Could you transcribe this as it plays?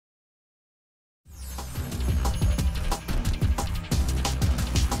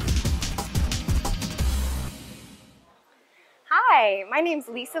Hi, my name's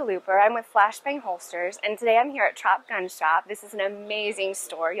Lisa Looper. I'm with Flashbang Holsters, and today I'm here at Trop Gun Shop. This is an amazing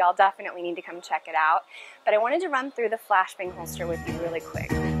store. Y'all definitely need to come check it out. But I wanted to run through the Flashbang holster with you really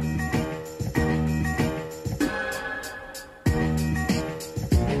quick.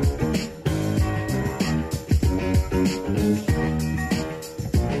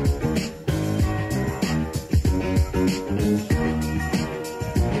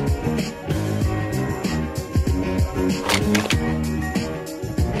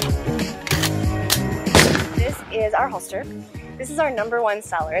 Is our holster. This is our #1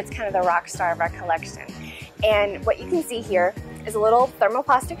 seller. It's kind of the rock star of our collection. And what you can see here is a little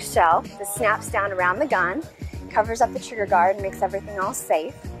thermoplastic shell that snaps down around the gun, covers up the trigger guard, and makes everything all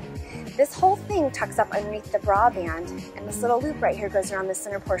safe. This whole thing tucks up underneath the bra band, and this little loop right here goes around the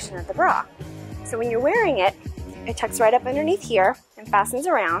center portion of the bra. So when you're wearing it, it tucks right up underneath here and fastens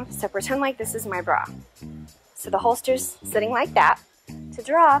around. So pretend like this is my bra. So the holster's sitting like that. To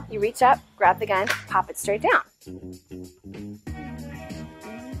draw, you reach up, grab the gun, pop it straight down.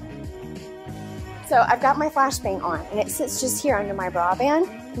 So I've got my flashbang on, and it sits just here under my bra band.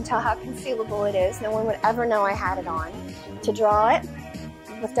 You can tell how concealable it is. No one would ever know I had it on. To draw it,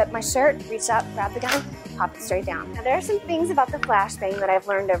 lift up my shirt, reach up, grab the gun, pop it straight down. Now there are some things about the flashbang that I've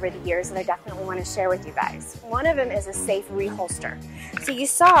learned over the years that I definitely want to share with you guys. One of them is a safe reholster. So you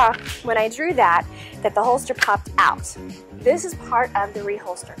saw when I drew that the holster popped out. This is part of the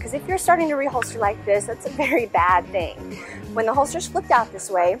reholster, because if you're starting to reholster like this, that's a very bad thing. When the holster's flipped out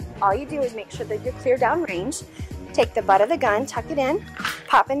this way, all you do is make sure that you're clear down range, take the butt of the gun, tuck it in,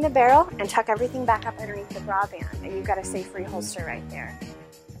 pop in the barrel, and tuck everything back up underneath the bra band, and you've got a safe reholster right there.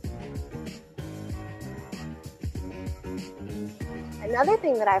 Another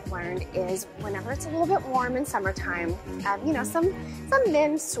thing that I've learned is whenever it's a little bit warm in summertime, you know, some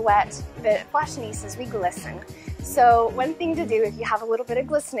men sweat, but fashionistas, we glisten. So one thing to do if you have a little bit of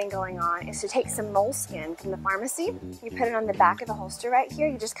glistening going on is to take some moleskin from the pharmacy. You put it on the back of the holster right here.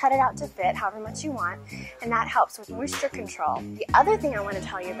 You just cut it out to fit however much you want, and that helps with moisture control. The other thing I want to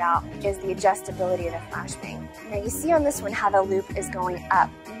tell you about is the adjustability of the flashbang. Now you see on this one how the loop is going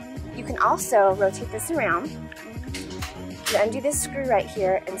up. You can also rotate this around. You undo this screw right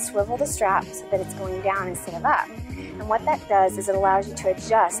here and swivel the strap so that it's going down instead of up. And what that does is it allows you to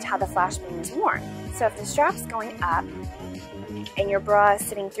adjust how the flashbang is worn. So if the strap's going up and your bra is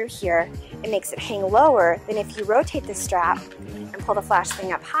sitting through here, it makes it hang lower than if you rotate the strap and pull the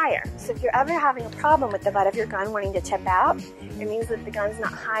flashbang up higher. So if you're ever having a problem with the butt of your gun wanting to tip out, it means that the gun's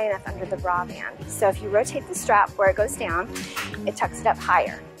not high enough under the bra band. So if you rotate the strap where it goes down, it tucks it up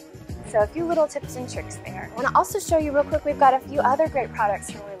higher. So a few little tips and tricks there. I want to also show you real quick, we've got a few other great products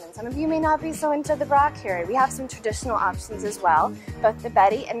for women. Some of you may not be so into the bra carry. We have some traditional options as well. Both the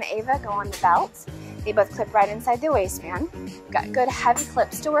Betty and the Ava go on the belt. They both clip right inside the waistband. Got good heavy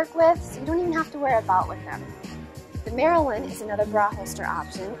clips to work with, so you don't even have to wear a belt with them. The Marilyn is another bra holster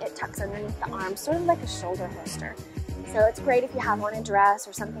option. It tucks underneath the arm, sort of like a shoulder holster. So it's great if you have on a dress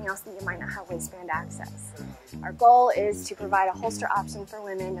or something else that you might not have waistband access. Our goal is to provide a holster option for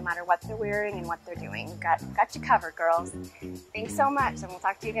women no matter what they're wearing and what they're doing. Got you covered, girls. Thanks so much, and we'll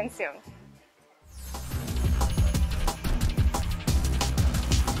talk to you again soon.